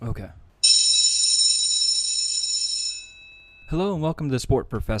Okay. Hello and welcome to the Sport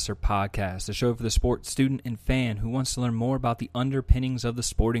Professor Podcast, a show for the sports student and fan who wants to learn more about the underpinnings of the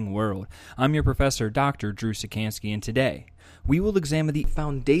sporting world. I'm your professor, Dr. Drew Sikansky, and today we will examine the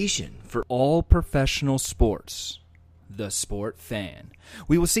foundation for all professional sports, the sport fan.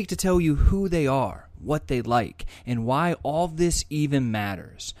 We will seek to tell you who they are, what they like, and why all this even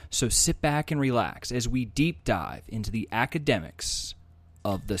matters. So sit back and relax as we deep dive into the academics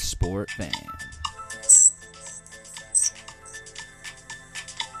of the sport fan.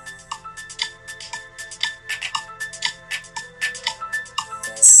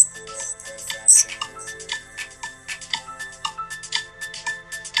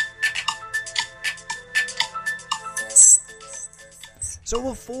 So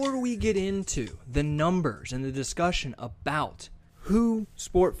before we get into the numbers and the discussion about who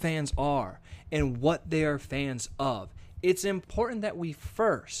sport fans are and what they are fans of, it's important that we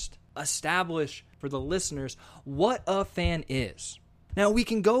first establish for the listeners what a fan is. Now, we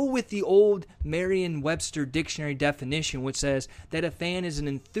can go with the old Merriam-Webster dictionary definition, which says that a fan is an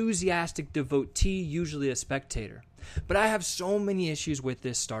enthusiastic devotee, usually a spectator. But I have so many issues with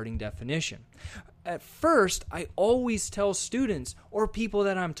this starting definition. At first, I always tell students or people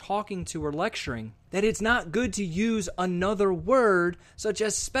that I'm talking to or lecturing that it's not good to use another word such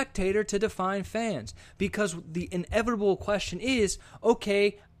as spectator to define fans, because the inevitable question is,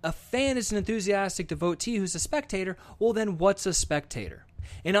 okay, a fan is an enthusiastic devotee who's a spectator. Well, then what's a spectator?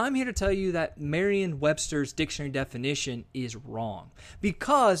 And I'm here to tell you that Merriam-Webster's dictionary definition is wrong,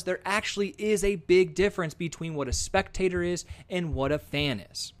 because there actually is a big difference between what a spectator is and what a fan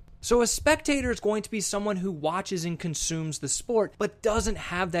is. So a spectator is going to be someone who watches and consumes the sport but doesn't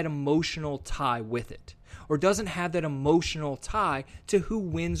have that emotional tie with it, or doesn't have that emotional tie to who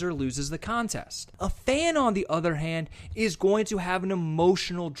wins or loses the contest. A fan, on the other hand, is going to have an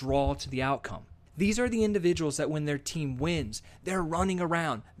emotional draw to the outcome. These are the individuals that when their team wins, they're running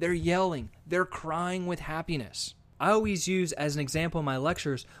around, they're yelling, they're crying with happiness. I always use as an example in my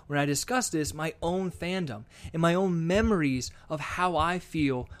lectures when I discuss this my own fandom and my own memories of how I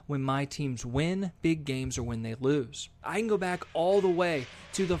feel when my teams win big games or when they lose. I can go back all the way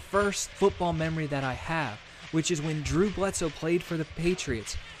to the first football memory that I have, which is when Drew Bledsoe played for the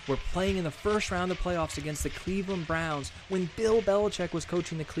Patriots. We're playing in the first round of playoffs against the Cleveland Browns when Bill Belichick was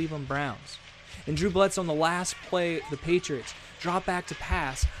coaching the Cleveland Browns. And Drew Bledsoe on the last play of the Patriots dropped back to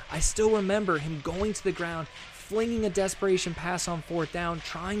pass. I still remember him going to the ground, flinging a desperation pass on fourth down,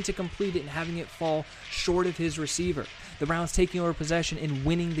 trying to complete it and having it fall short of his receiver. The Browns taking over possession and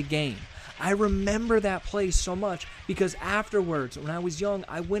winning the game. I remember that play so much because afterwards, when I was young,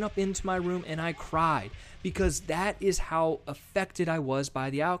 I went up into my room and I cried because that is how affected I was by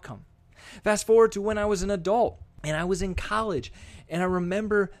the outcome. Fast forward to when I was an adult and I was in college, and I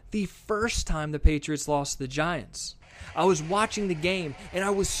remember the first time the Patriots lost to the Giants. I was watching the game and I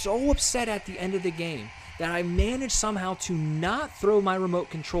was so upset at the end of the game that I managed somehow to not throw my remote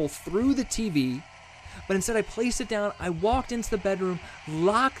control through the TV, but instead I placed it down, I walked into the bedroom,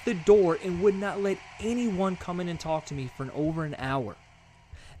 locked the door, and would not let anyone come in and talk to me for over an hour.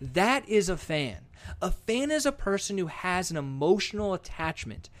 That is a fan. A fan is a person who has an emotional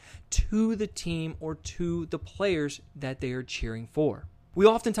attachment to the team or to the players that they are cheering for. We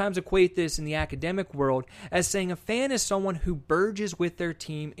oftentimes equate this in the academic world as saying a fan is someone who burges with their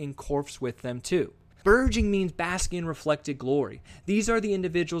team and corfs with them too. Burging means basking in reflected glory. These are the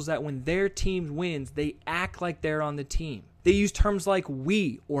individuals that when their team wins, they act like they're on the team. They use terms like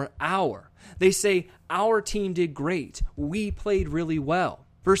we or our. They say, our team did great, we played really well,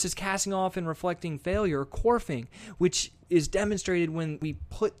 versus casting off and reflecting failure or corfing, which is demonstrated when we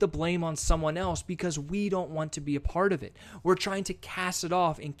put the blame on someone else because we don't want to be a part of it. We're trying to cast it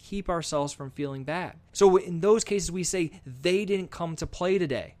off and keep ourselves from feeling bad. So in those cases, we say, they didn't come to play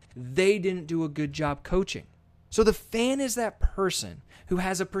today. They didn't do a good job coaching. So the fan is that person who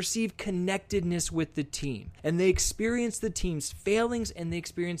has a perceived connectedness with the team, and they experience the team's failings and they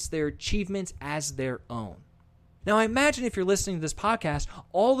experience their achievements as their own. Now, I imagine if you're listening to this podcast,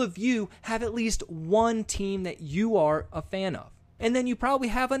 all of you have at least one team that you are a fan of. And then you probably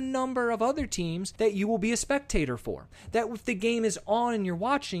have a number of other teams that you will be a spectator for. That if the game is on and you're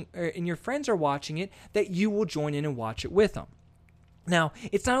watching, and your friends are watching it, that you will join in and watch it with them. Now,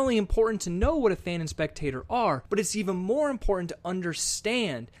 it's not only important to know what a fan and spectator are, but it's even more important to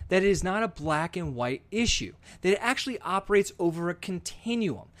understand that it is not a black and white issue, that it actually operates over a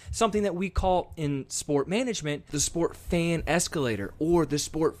continuum, something that we call in sport management the sport fan escalator or the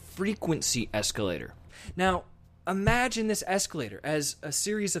sport frequency escalator. Now, imagine this escalator as a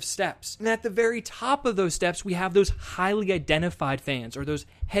series of steps. And at the very top of those steps, we have those highly identified fans or those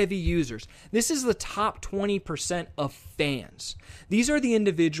heavy users. This is the top 20% of fans. These are the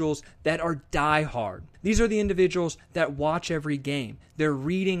individuals that are diehard. These are the individuals that watch every game. They're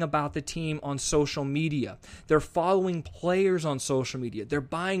reading about the team on social media. They're following players on social media. They're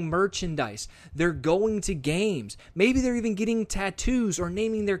buying merchandise. They're going to games. Maybe they're even getting tattoos or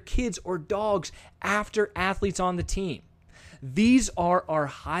naming their kids or dogs after athletes on the team. These are our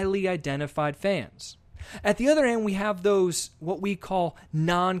highly identified fans. At the other end, we have those, what we call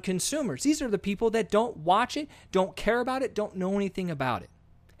non-consumers. These are the people that don't watch it, don't care about it, don't know anything about it.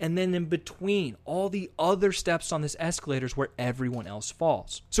 And then in between, all the other steps on this escalator is where everyone else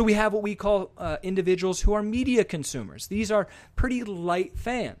falls. So we have what we call individuals who are media consumers. These are pretty light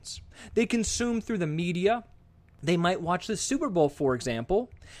fans. They consume through the media. They might watch the Super Bowl, for example,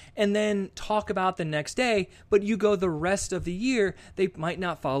 and then talk about the next day, but you go the rest of the year, they might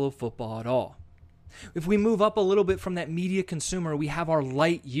not follow football at all. If we move up a little bit from that media consumer, we have our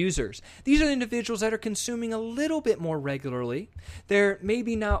light users. These are the individuals that are consuming a little bit more regularly. They're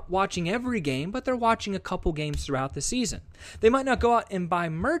maybe not watching every game, but they're watching a couple games throughout the season. They might not go out and buy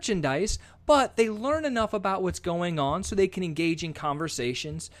merchandise, but they learn enough about what's going on so they can engage in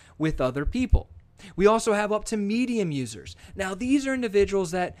conversations with other people. We also have up to medium users. Now, these are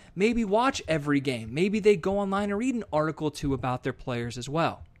individuals that maybe watch every game. Maybe they go online and read an article or two about their players as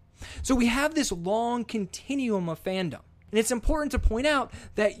well. So we have this long continuum of fandom. And it's important to point out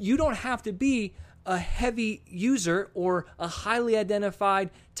that you don't have to be a heavy user or a highly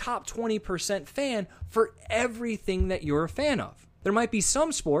identified top 20% fan for everything that you're a fan of. There might be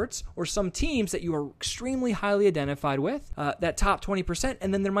some sports or some teams that you are extremely highly identified with, that top 20%,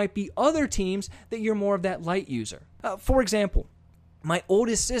 and then there might be other teams that you're more of that light user. For example, my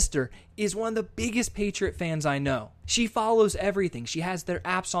oldest sister is one of the biggest Patriot fans I know. She follows everything. She has their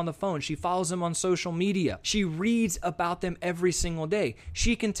apps on the phone. She follows them on social media. She reads about them every single day.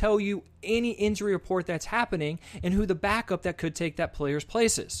 She can tell you any injury report that's happening and who the backup that could take that player's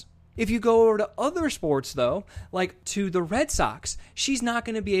place is. If you go over to other sports, though, like to the Red Sox, she's not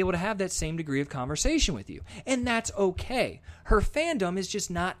going to be able to have that same degree of conversation with you. And that's okay. Her fandom is just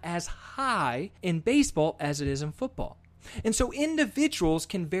not as high in baseball as it is in football. And so individuals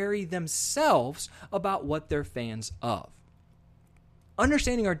can vary themselves about what they're fans of.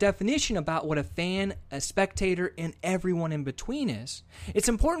 Understanding our definition about what a fan, a spectator, and everyone in between is, it's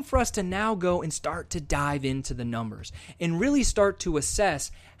important for us to now go and start to dive into the numbers and really start to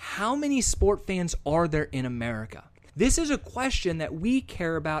assess how many sport fans are there in America. This is a question that we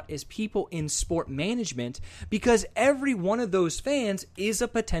care about as people in sport management because every one of those fans is a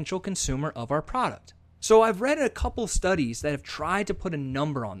potential consumer of our product. So I've read a couple studies that have tried to put a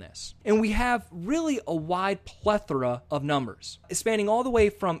number on this, and we have really a wide plethora of numbers, spanning all the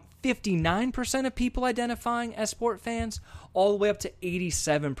way from 59% of people identifying as sport fans all the way up to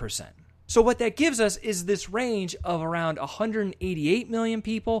 87%. So what that gives us is this range of around 188 million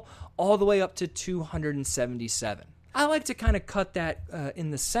people all the way up to 277. I like to kind of cut that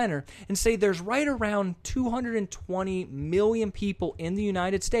in the center and say there's right around 220 million people in the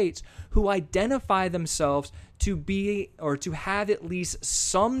United States who identify themselves to be or to have at least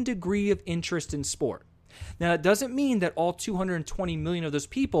some degree of interest in sport. Now, it doesn't mean that all 220 million of those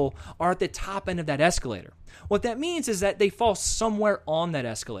people are at the top end of that escalator. What that means is that they fall somewhere on that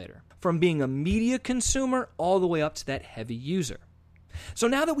escalator, from being a media consumer all the way up to that heavy user. So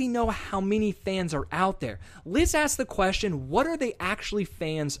now that we know how many fans are out there, let's ask the question, what are they actually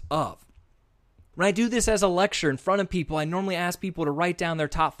fans of? When I do this as a lecture in front of people, I normally ask people to write down their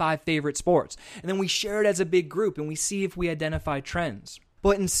top 5 favorite sports, and then we share it as a big group and we see if we identify trends.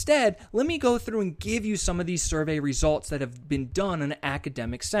 But instead, let me go through and give you some of these survey results that have been done in an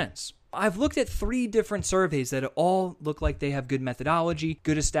academic sense. I've looked at 3 different surveys that all look like they have good methodology,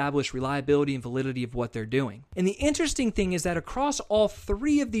 good established reliability and validity of what they're doing. And the interesting thing is that across all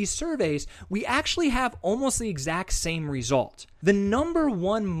 3 of these surveys, we actually have almost the exact same result. The number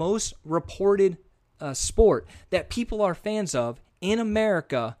one most reported sport that people are fans of in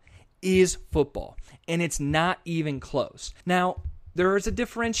America is football, and it's not even close. Now, there is a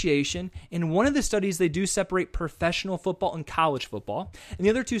differentiation. In one of the studies, they do separate professional football and college football. And the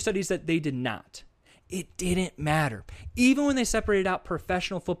other 2 studies that they did not. It didn't matter. Even when they separated out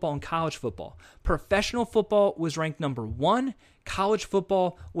professional football and college football, professional football was ranked number 1. College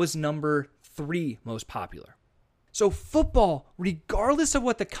football was number 3 most popular. So football, regardless of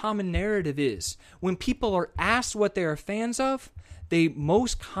what the common narrative is, when people are asked what they are fans of, they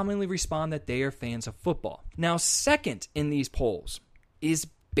most commonly respond that they are fans of football. Now, second in these polls is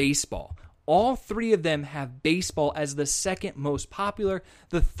baseball. All 3 of them have baseball as the second most popular,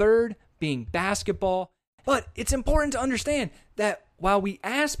 the third being basketball. But it's important to understand that while we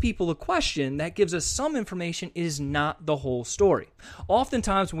ask people a question that gives us some information, it is not the whole story.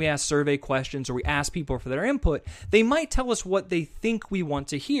 Oftentimes when we ask survey questions or we ask people for their input, they might tell us what they think we want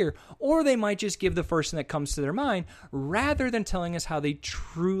to hear, or they might just give the first thing that comes to their mind rather than telling us how they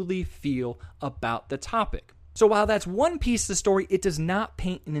truly feel about the topic. So while that's one piece of the story, it does not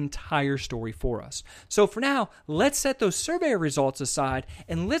paint an entire story for us. So for now, let's set those survey results aside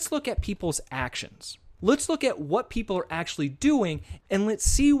and let's look at people's actions. Let's look at what people are actually doing, and let's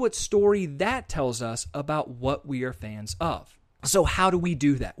see what story that tells us about what we are fans of. So how do we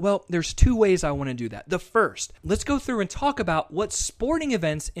do that? Well, there's two ways I want to do that. The first, let's go through and talk about what sporting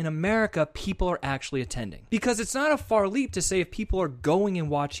events in America people are actually attending. Because it's not a far leap to say if people are going and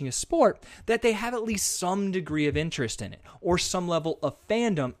watching a sport, that they have at least some degree of interest in it, or some level of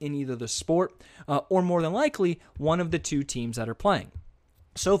fandom in either the sport, or more than likely, one of the two teams that are playing.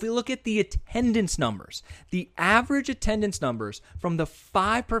 So if we look at the attendance numbers, the average attendance numbers from the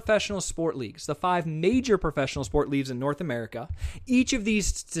 5 professional sport leagues, the 5 major professional sport leagues in North America, each of these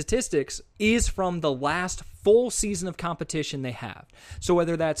statistics is from the last full season of competition they have. So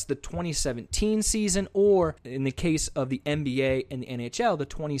whether that's the 2017 season or, in the case of the NBA and the NHL, the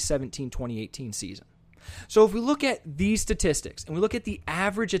 2017-2018 season. So if we look at these statistics and we look at the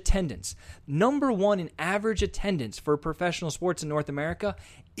average attendance, number one in average attendance for professional sports in North America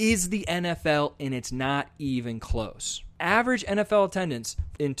is the NFL, and it's not even close. Average NFL attendance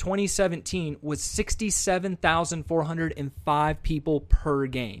in 2017 was 67,405 people per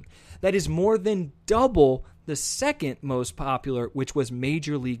game. That is more than double the second most popular, which was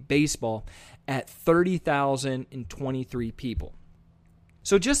Major League Baseball at 30,023 people.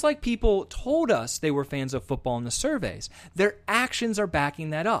 So just like people told us they were fans of football in the surveys, their actions are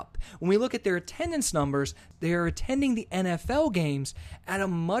backing that up. When we look at their attendance numbers, they are attending the NFL games at a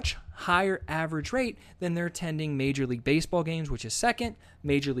much higher average rate than they're attending Major League Baseball games, which is second,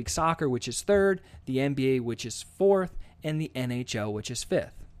 Major League Soccer, which is third, the NBA, which is fourth, and the NHL, which is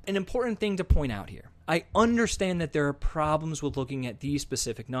fifth. An important thing to point out here. I understand that there are problems with looking at these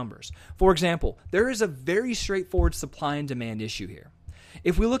specific numbers. For example, there is a very straightforward supply and demand issue here.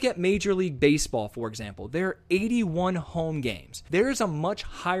 If we look at Major League Baseball, for example, there are 81 home games. There is a much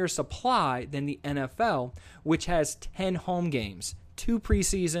higher supply than the NFL, which has 10 home games, 2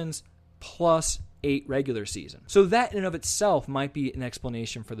 preseasons, plus 8 regular seasons. So that in and of itself might be an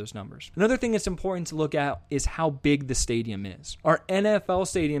explanation for those numbers. Another thing that's important to look at is how big the stadium is. Our NFL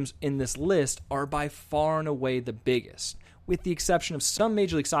stadiums in this list are by far and away the biggest, with the exception of some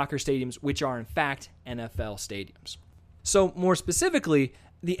Major League Soccer stadiums, which are in fact NFL stadiums. So more specifically,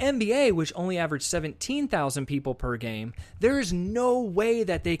 the NBA, which only averaged 17,000 people per game, there is no way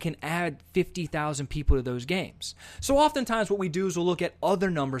that they can add 50,000 people to those games. So oftentimes what we do is we'll look at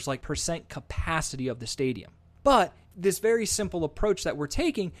other numbers like percent capacity of the stadium. But this very simple approach that we're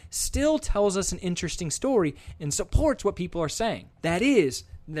taking still tells us an interesting story and supports what people are saying. That is,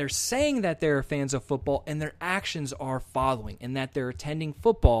 they're saying that they're fans of football and their actions are following, and that they're attending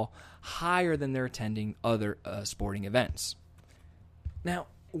football higher than they're attending other sporting events. Now,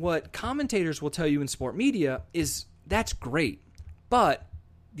 what commentators will tell you in sport media is that's great, but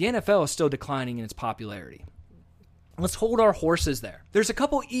the NFL is still declining in its popularity. Let's hold our horses there. There's a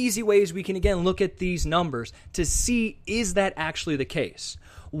couple easy ways we can, again, look at these numbers to see, is that actually the case?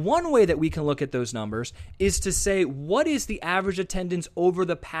 One way that we can look at those numbers is to say, what is the average attendance over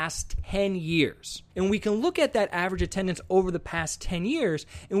the past 10 years? And we can look at that average attendance over the past 10 years,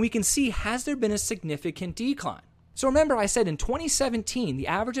 and we can see, has there been a significant decline? So remember, I said in 2017, the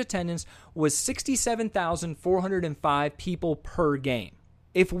average attendance was 67,405 people per game.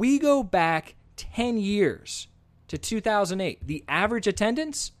 If we go back 10 years to 2008, the average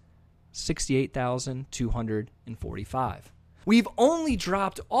attendance, 68,245. We've only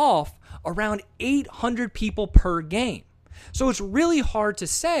dropped off around 800 people per game. So it's really hard to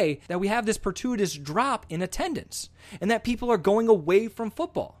say that we have this fortuitous drop in attendance and that people are going away from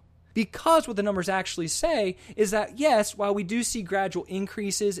football. Because what the numbers actually say is that, yes, while we do see gradual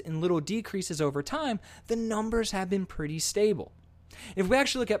increases and little decreases over time, the numbers have been pretty stable. If we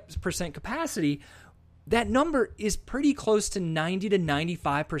actually look at percent capacity, that number is pretty close to 90 to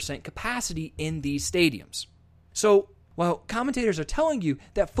 95% capacity in these stadiums. So while commentators are telling you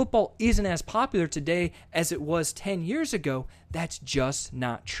that football isn't as popular today as it was 10 years ago, that's just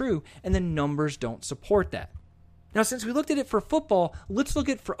not true, and the numbers don't support that. Now, since we looked at it for football, let's look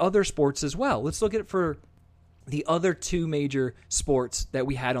at it for other sports as well. Let's look at it for the other 2 major sports that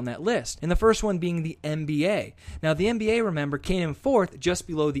we had on that list, and the first one being the NBA. Now, the NBA, remember, came in 4th, just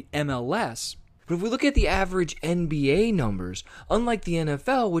below the MLS, But if we look at the average NBA numbers, unlike the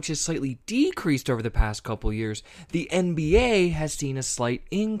NFL, which has slightly decreased over the past couple years, the NBA has seen a slight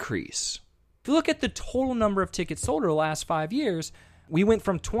increase. If you look at the total number of tickets sold over the last 5 years, we went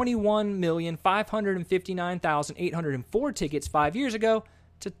from 21,559,804 tickets 5 years ago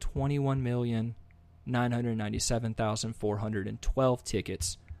to 21,997,412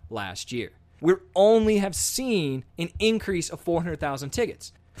 tickets last year. We only have seen an increase of 400,000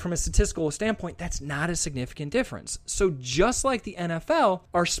 tickets. From a statistical standpoint, that's not a significant difference. So just like the NFL,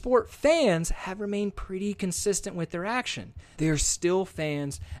 our sport fans have remained pretty consistent with their action. They're still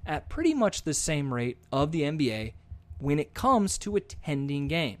fans at pretty much the same rate of the NBA when it comes to attending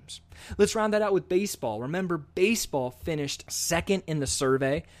games. Let's round that out with baseball. Remember, baseball finished second in the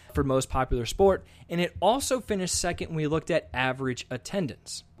survey for most popular sport, and it also finished second when we looked at average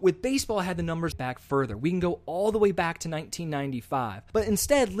attendance. With baseball, I had the numbers back further. We can go all the way back to 1995. But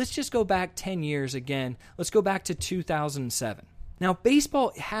instead, let's just go back 10 years again. Let's go back to 2007. Now,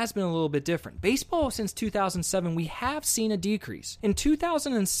 baseball has been a little bit different. Baseball, since 2007, we have seen a decrease. In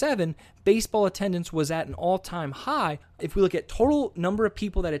 2007, baseball attendance was at an all-time high. If we look at total number of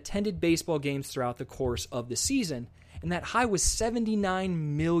people that attended baseball games throughout the course of the season, and that high was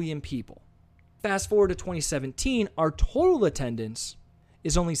 79 million people. Fast forward to 2017, our total attendance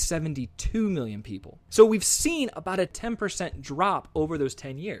is only 72 million people. So we've seen about a 10% drop over those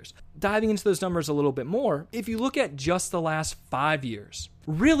 10 years. Diving into those numbers a little bit more, if you look at just the last 5 years,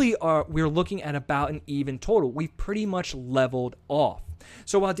 really we're looking at about an even total. We've pretty much leveled off.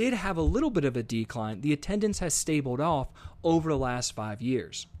 So while it did have a little bit of a decline, the attendance has stabled off over the last 5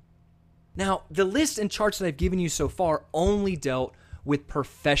 years. Now, the list and charts that I've given you so far only dealt with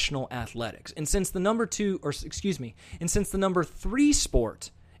professional athletics. And since the number 3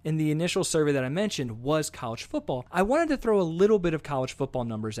 sport in the initial survey that I mentioned was college football, I wanted to throw a little bit of college football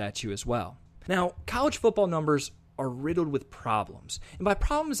numbers at you as well. Now, college football numbers are riddled with problems. And by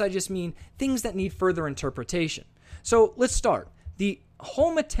problems, I just mean things that need further interpretation. So let's start. The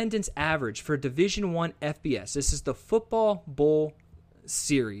home attendance average for Division I FBS, this is the Football Bowl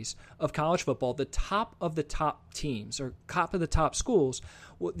series of college football, the top of the top teams or top of the top schools,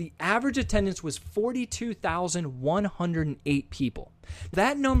 the average attendance was 42,108 people.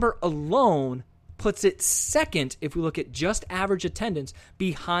 That number alone puts it second, if we look at just average attendance,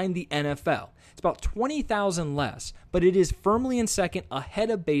 behind the NFL. It's about 20,000 less, but it is firmly in second,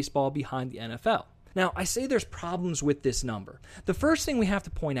 ahead of baseball, behind the NFL. Now, I say there's problems with this number. The first thing we have to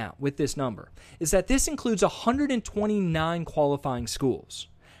point out with this number is that this includes 129 qualifying schools.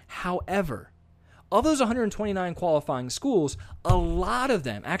 However, of those 129 qualifying schools, a lot of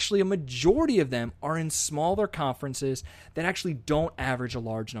them, actually a majority of them, are in smaller conferences that actually don't average a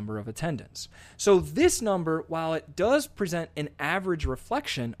large number of attendance. So this number, while it does present an average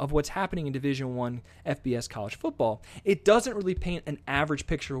reflection of what's happening in Division I FBS college football, it doesn't really paint an average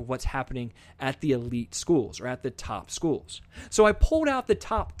picture of what's happening at the elite schools or at the top schools. So I pulled out the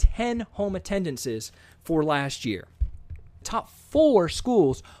top 10 home attendances for last year. Top 4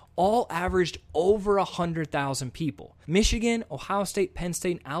 schools all averaged over 100,000 people. Michigan, Ohio State, Penn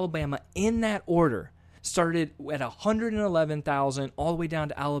State, and Alabama, in that order, started at 111,000 all the way down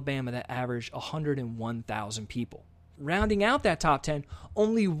to Alabama that averaged 101,000 people. Rounding out that top 10,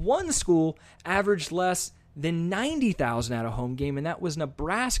 only one school averaged less than 90,000 at a home game, and that was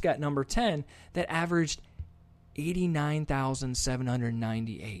Nebraska at number 10 that averaged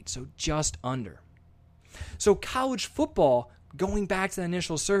 89,798, so just under. So college football, going back to the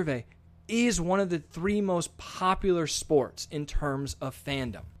initial survey, is one of the 3 most popular sports in terms of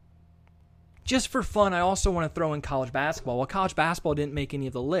fandom. Just for fun, I also want to throw in college basketball. While college basketball didn't make any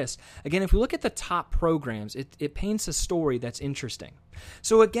of the list, again, if we look at the top programs, it paints a story that's interesting.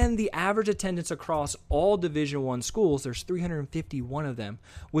 So again, the average attendance across all Division I schools, there's 351 of them,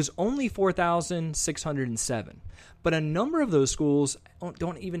 was only 4,607. But a number of those schools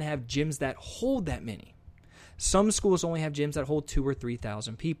don't even have gyms that hold that many. Some schools only have gyms that hold 2,000 or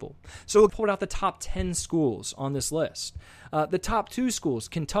 3,000 people. So we pulled out the top 10 schools on this list. The top 2 schools,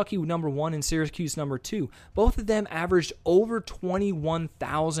 Kentucky number 1 and Syracuse number 2, both of them averaged over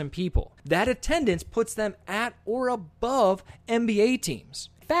 21,000 people. That attendance puts them at or above NBA teams.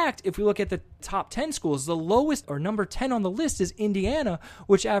 In fact, if we look at the top 10 schools, the lowest or number 10 on the list is Indiana,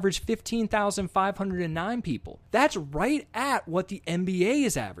 which averaged 15,509 people. That's right at what the NBA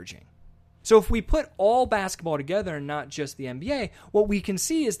is averaging. So if we put all basketball together and not just the NBA, what we can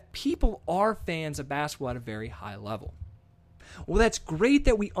see is people are fans of basketball at a very high level. Well, that's great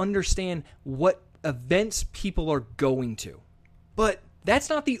that we understand what events people are going to. But That's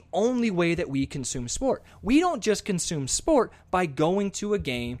not the only way that we consume sport. We don't just consume sport by going to a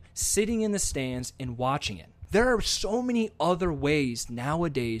game, sitting in the stands, and watching it. There are so many other ways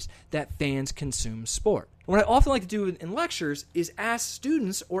nowadays that fans consume sport. What I often like to do in lectures is ask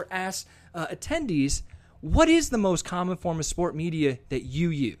students or ask attendees, what is the most common form of sport media that you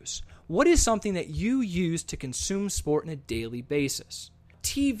use? What is something that you use to consume sport on a daily basis?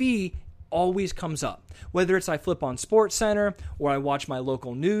 TV always comes up. Whether it's I flip on SportsCenter or I watch my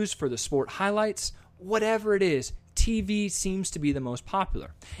local news for the sport highlights, whatever it is, TV seems to be the most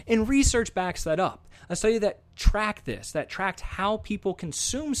popular. And research backs that up. A study that tracked how people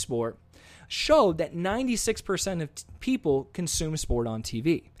consume sport, showed that 96% of people consume sport on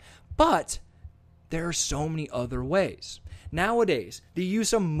TV. But there are so many other ways. Nowadays, the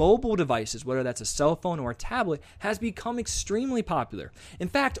use of mobile devices, whether that's a cell phone or a tablet, has become extremely popular. In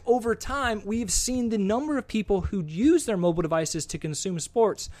fact, over time, we've seen the number of people who use their mobile devices to consume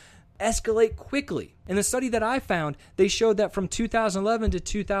sports escalate quickly. In the study that I found, they showed that from 2011 to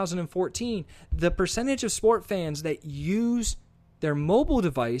 2014, the percentage of sport fans that use their mobile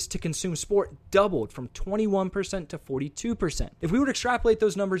device to consume sport doubled from 21% to 42%. If we were to extrapolate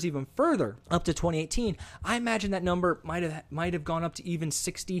those numbers even further, up to 2018, I imagine that number might have gone up to even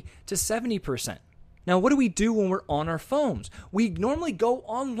 60 to 70%. Now, what do we do when we're on our phones? We normally go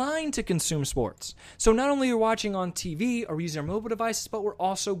online to consume sports. So not only are we watching on TV or using our mobile devices, but we're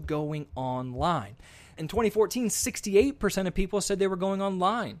also going online. In 2014, 68% of people said they were going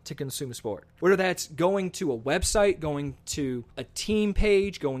online to consume sport. Whether that's going to a website, going to a team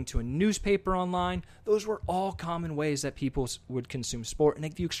page, going to a newspaper online, those were all common ways that people would consume sport. And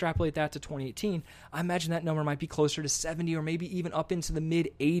if you extrapolate that to 2018, I imagine that number might be closer to 70 or maybe even up into the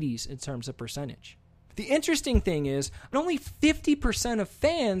mid-80s in terms of percentage. The interesting thing is, only 50% of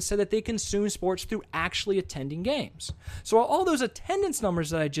fans said that they consume sports through actually attending games. So while all those attendance numbers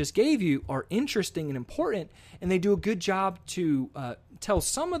that I just gave you are interesting and important, and they do a good job to tell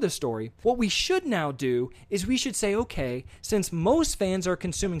some of the story, what we should now do is we should say, okay, since most fans are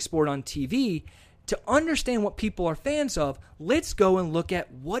consuming sport on TV, to understand what people are fans of, let's go and look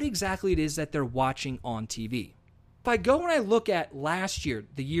at what exactly it is that they're watching on TV. If I go and I look at last year,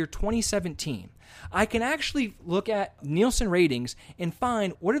 the year 2017, I can actually look at Nielsen ratings and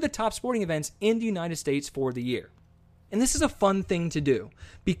find what are the top sporting events in the United States for the year. And this is a fun thing to do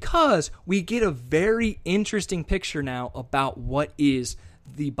because we get a very interesting picture now about what is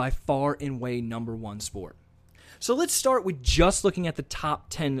the by far and away number one sport. So let's start with just looking at the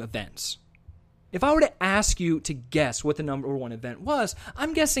top 10 events. If I were to ask you to guess what the number one event was,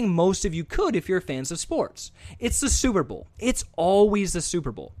 I'm guessing most of you could if you're fans of sports. It's the Super Bowl. It's always the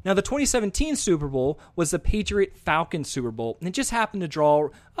Super Bowl. Now, the 2017 Super Bowl was the Patriot-Falcons Super Bowl, and it just happened to draw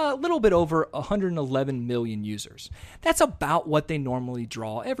a little bit over 111 million users. That's about what they normally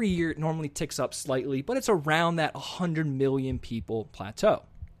draw. Every year, it normally ticks up slightly, but it's around that 100 million people plateau.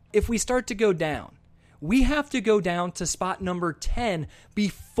 If we start to go down, we have to go down to spot number 10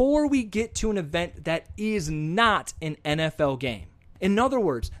 before we get to an event that is not an NFL game. In other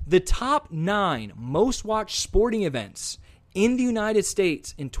words, the top 9 most watched sporting events in the United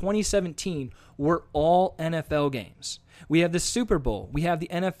States in 2017 were all NFL games. We have the Super Bowl. We have the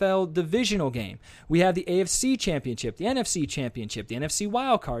NFL divisional game. We have the AFC Championship, the NFC Championship, the NFC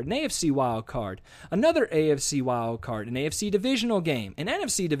Wild Card, an AFC Wild Card, another AFC Wild Card, an AFC divisional game, an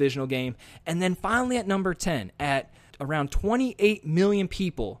NFC divisional game, and then finally at number 10, at around 28 million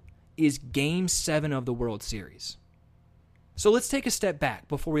people, is Game 7 of the World Series. So let's take a step back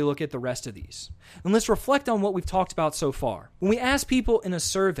before we look at the rest of these. And let's reflect on what we've talked about so far. When we asked people in a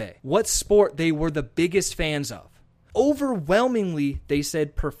survey what sport they were the biggest fans of, overwhelmingly, they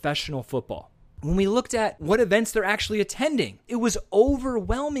said professional football. When we looked at what events they're actually attending, it was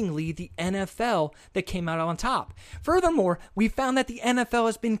overwhelmingly the NFL that came out on top. Furthermore, we found that the NFL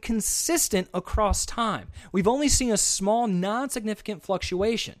has been consistent across time. We've only seen a small, non-significant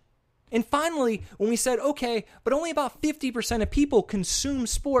fluctuation. And finally, when we said, okay, but only about 50% of people consume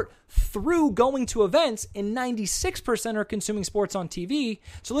sport through going to events and 96% are consuming sports on TV.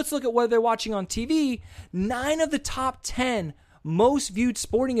 So let's look at what they're watching on TV. 9 of the top 10 most viewed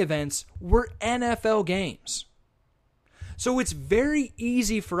sporting events were NFL games. So it's very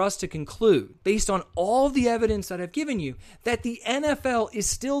easy for us to conclude, based on all the evidence that I've given you, that the NFL is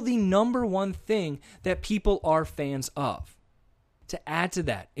still the number one thing that people are fans of. To add to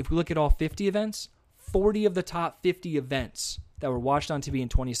that, if we look at all 50 events, 40 of the top 50 events that were watched on TV in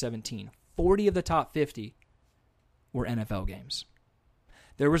 2017, 40 of the top 50 were NFL games.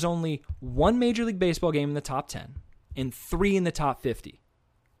 There was only one Major League Baseball game in the top 10 and 3 in the top 50.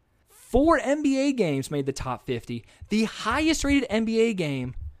 4 NBA games made the top 50. The highest rated NBA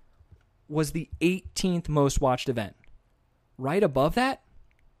game was the 18th most watched event. Right above that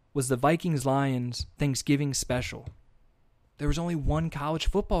was the Vikings-Lions Thanksgiving special. There was only one college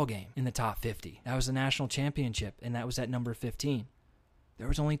football game in the top 50. That was the national championship, and that was at number 15. There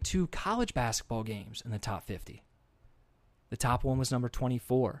was only 2 college basketball games in the top 50. The top one was number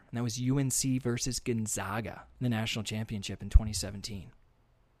 24, and that was UNC versus Gonzaga in the national championship in 2017.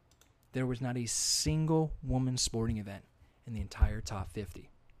 There was not a single women's sporting event in the entire top 50.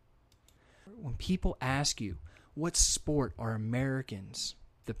 When people ask you, what sport are Americans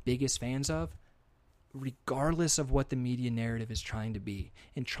the biggest fans of? Regardless of what the media narrative is trying to be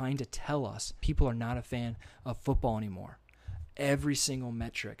and trying to tell us, people are not a fan of football anymore. Every single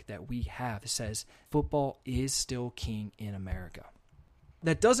metric that we have says football is still king in America.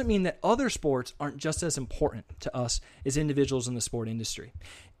 That doesn't mean that other sports aren't just as important to us as individuals in the sport industry.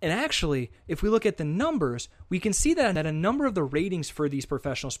 And actually, if we look at the numbers, we can see that a number of the ratings for these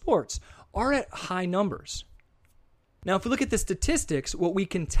professional sports are at high numbers. Now, if we look at the statistics, what we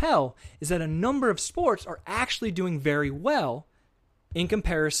can tell is that a number of sports are actually doing very well in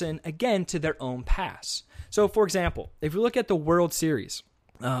comparison, again, to their own past. So, for example, if we look at the World Series,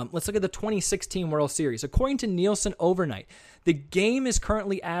 let's look at the 2016 World Series. According to Nielsen Overnight, the game is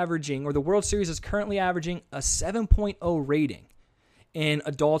currently averaging, or the World Series is currently averaging a 7.0 rating in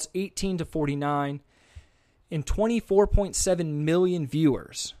adults 18 to 49 and 24.7 million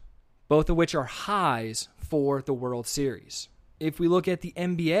viewers, both of which are highs for the World Series. If we look at the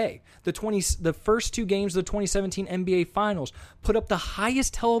NBA, the first 2 games of the 2017 NBA Finals put up the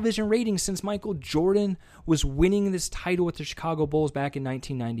highest television ratings since Michael Jordan was winning this title with the Chicago Bulls back in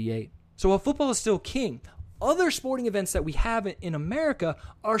 1998. So while football is still king, other sporting events that we have in America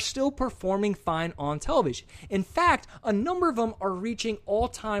are still performing fine on television. In fact, a number of them are reaching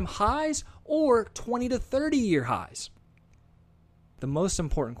all-time highs or 20 to 30-year highs. The most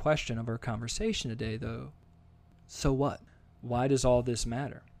important question of our conversation today, though, so what? Why does all this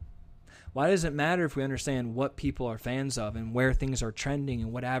matter? Why does it matter if we understand what people are fans of and where things are trending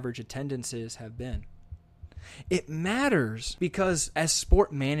and what average attendances have been? It matters because as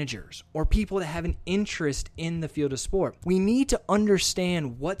sport managers or people that have an interest in the field of sport, we need to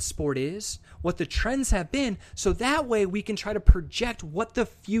understand what sport is, what the trends have been, so that way we can try to project what the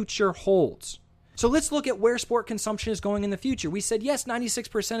future holds. So let's look at where sport consumption is going in the future. We said, yes,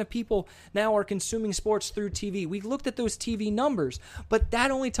 96% of people now are consuming sports through TV. We looked at those TV numbers, but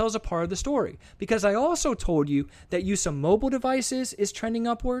that only tells a part of the story. Because I also told you that use of mobile devices is trending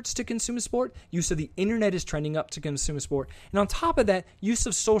upwards to consume sport. Use of the internet is trending up to consume sport. And on top of that, use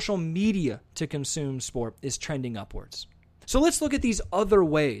of social media to consume sport is trending upwards. So let's look at these other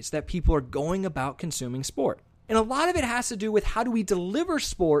ways that people are going about consuming sport. And a lot of it has to do with how do we deliver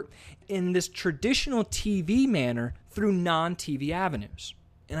sport in this traditional TV manner through non-TV avenues.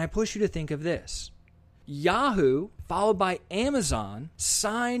 And I push you to think of this. Yahoo, followed by Amazon,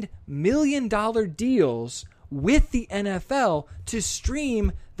 signed million-dollar deals with the NFL to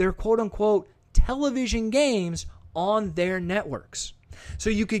stream their quote-unquote television games on their networks.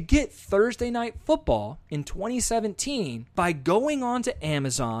 So you could get Thursday Night Football in 2017 by going on to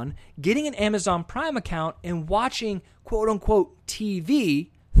Amazon, getting an Amazon Prime account, and watching quote-unquote TV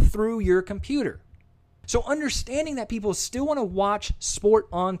through your computer. So understanding that people still want to watch sport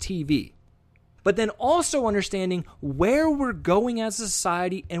on TV, but then also understanding where we're going as a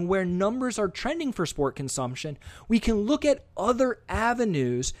society and where numbers are trending for sport consumption, we can look at other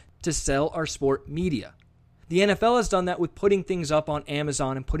avenues to sell our sport media. The NFL has done that with putting things up on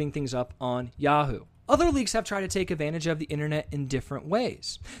Amazon and putting things up on Yahoo. Other leagues have tried to take advantage of the internet in different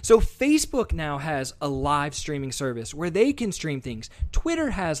ways. So Facebook now has a live streaming service where they can stream things. Twitter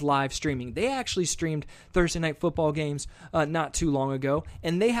has live streaming. They actually streamed Thursday Night Football games not too long ago,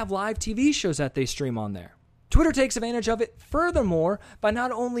 and they have live TV shows that they stream on there. Twitter takes advantage of it furthermore by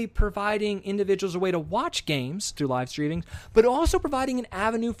not only providing individuals a way to watch games through live streaming, but also providing an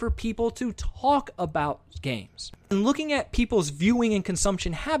avenue for people to talk about games. And looking at people's viewing and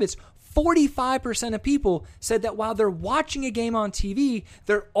consumption habits, 45% of people said that while they're watching a game on TV,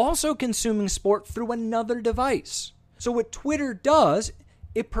 they're also consuming sport through another device. So what Twitter does,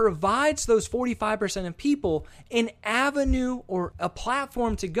 it provides those 45% of people an avenue or a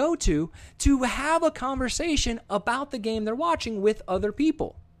platform to go to have a conversation about the game they're watching with other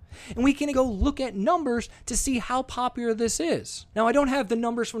people. And we can go look at numbers to see how popular this is. Now, I don't have the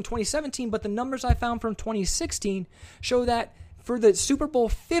numbers from 2017, but the numbers I found from 2016 show that for the Super Bowl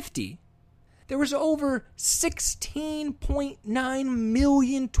 50, there was over 16.9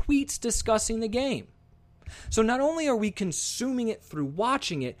 million tweets discussing the game. So not only are we consuming it through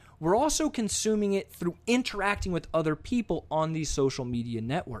watching it, we're also consuming it through interacting with other people on these social media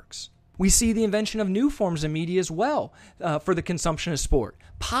networks. We see the invention of new forms of media as well for the consumption of sport.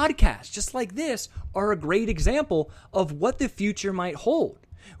 Podcasts, just like this, are a great example of what the future might hold,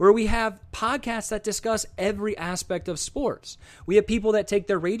 where we have podcasts that discuss every aspect of sports. We have people that take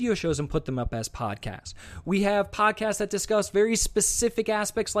their radio shows and put them up as podcasts. We have podcasts that discuss very specific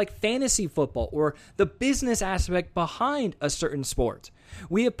aspects like fantasy football or the business aspect behind a certain sport.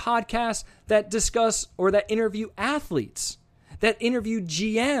 We have podcasts that discuss or that interview athletes, that interview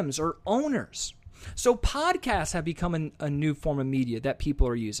GMs or owners. So podcasts have become a new form of media that people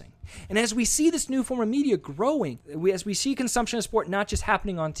are using. And as we see this new form of media growing, as we see consumption of sport not just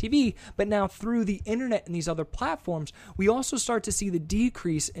happening on TV, but now through the internet and these other platforms, we also start to see the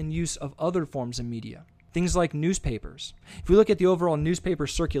decrease in use of other forms of media. Things like newspapers. If we look at the overall newspaper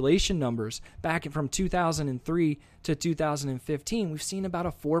circulation numbers back from 2003 to 2015, we've seen about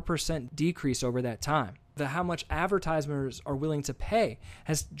a 4% decrease over that time. How much advertisers are willing to pay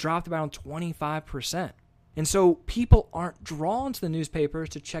has dropped about 25%. And so people aren't drawn to the newspapers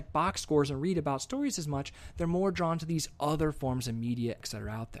to check box scores and read about stories as much. They're more drawn to these other forms of media that are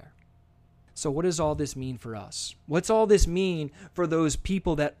out there. So what does all this mean for us? What's all this mean for those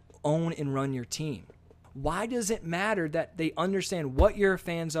people that own and run your team? Why does it matter that they understand what you're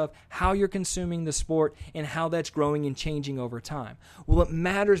fans of, how you're consuming the sport, and how that's growing and changing over time? Well, it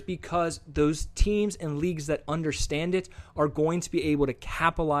matters because those teams and leagues that understand it are going to be able to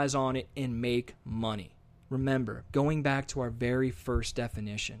capitalize on it and make money. Remember, going back to our very first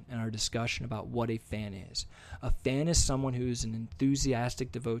definition and our discussion about what a fan is someone who is an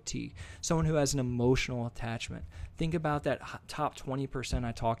enthusiastic devotee, someone who has an emotional attachment. Think about that top 20%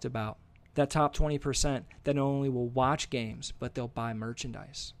 I talked about. That top 20% that not only will watch games, but they'll buy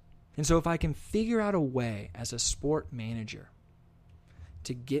merchandise. And so if I can figure out a way as a sport manager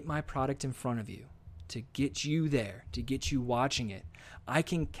to get my product in front of you, to get you there, to get you watching it, I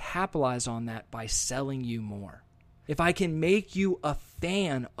can capitalize on that by selling you more. If I can make you a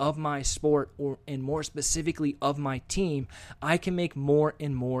fan of my sport and more specifically of my team, I can make more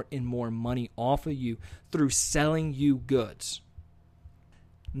and more and more money off of you through selling you goods.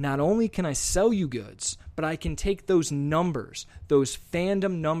 Not only can I sell you goods, but I can take those numbers, those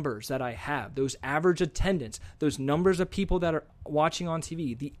fandom numbers that I have, those average attendance, those numbers of people that are watching on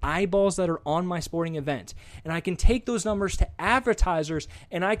TV, the eyeballs that are on my sporting event, and I can take those numbers to advertisers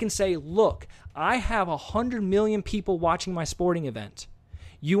and I can say, look, I have 100 million people watching my sporting event.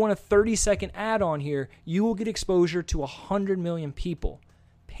 You want a 30-second ad on here, you will get exposure to 100 million people.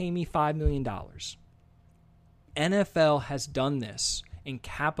 Pay me $5 million. NFL has done this and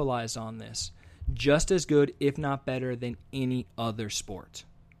capitalize on this just as good, if not better, than any other sport.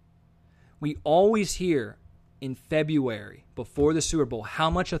 We always hear in February, before the Super Bowl,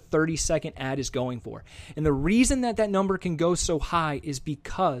 how much a 30-second ad is going for. And the reason that number can go so high is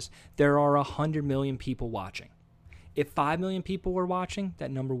because there are 100 million people watching. If 5 million people were watching,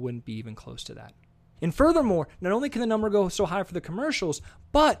 that number wouldn't be even close to that. And furthermore, not only can the number go so high for the commercials,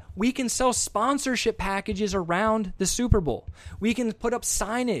 but we can sell sponsorship packages around the Super Bowl. We can put up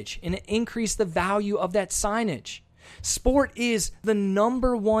signage and increase the value of that signage. Sport is the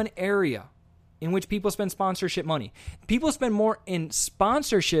number one area in which people spend sponsorship money. People spend more in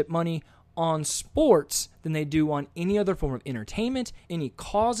sponsorship money on sports than they do on any other form of entertainment, any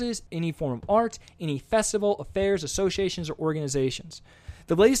causes, any form of art, any festival, affairs, associations, or organizations.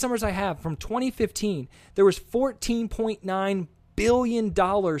 The latest numbers I have from 2015, there was $14.9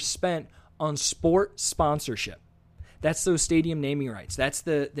 billion spent on sport sponsorship. That's those stadium naming rights. That's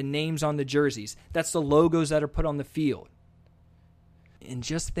the names on the jerseys. That's the logos that are put on the field. And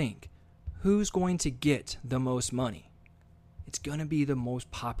just think, who's going to get the most money? It's going to be the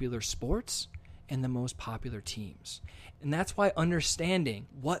most popular sports and the most popular teams. And that's why understanding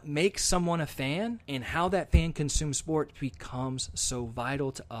what makes someone a fan and how that fan consumes sport becomes so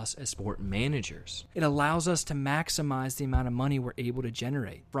vital to us as sport managers. It allows us to maximize the amount of money we're able to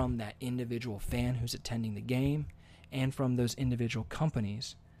generate from that individual fan who's attending the game and from those individual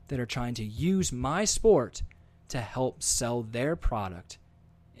companies that are trying to use my sport to help sell their product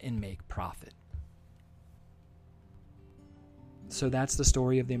and make profit. So that's the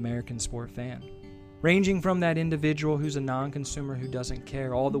story of the American sport fan. Ranging from that individual who's a non-consumer who doesn't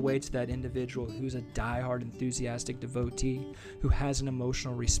care, all the way to that individual who's a diehard enthusiastic devotee who has an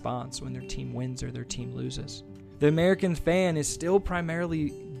emotional response when their team wins or their team loses. The American fan is still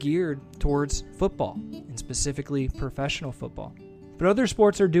primarily geared towards football, and specifically professional football. But other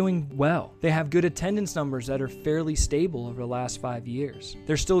sports are doing well. They have good attendance numbers that are fairly stable over the last 5 years.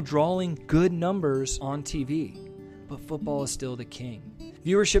 They're still drawing good numbers on TV, but football is still the king.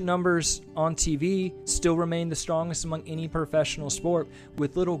 Viewership numbers on TV still remain the strongest among any professional sport,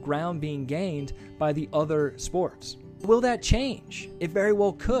 with little ground being gained by the other sports. Will that change? It very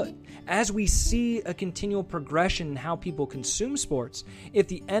well could. As we see a continual progression in how people consume sports, if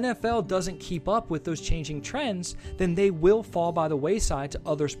the NFL doesn't keep up with those changing trends, then they will fall by the wayside to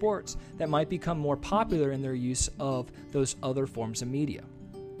other sports that might become more popular in their use of those other forms of media.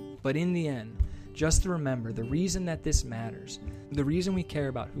 But in the end, just to remember, the reason that this matters, the reason we care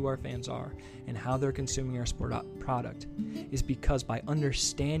about who our fans are and how they're consuming our sport product, is because by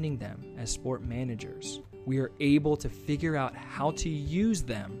understanding them as sport managers, we are able to figure out how to use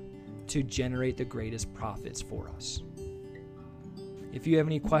them to generate the greatest profits for us. If you have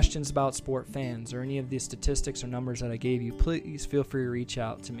any questions about sport fans or any of the statistics or numbers that I gave you, please feel free to reach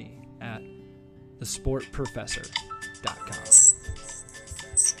out to me at thesportprofessor.com.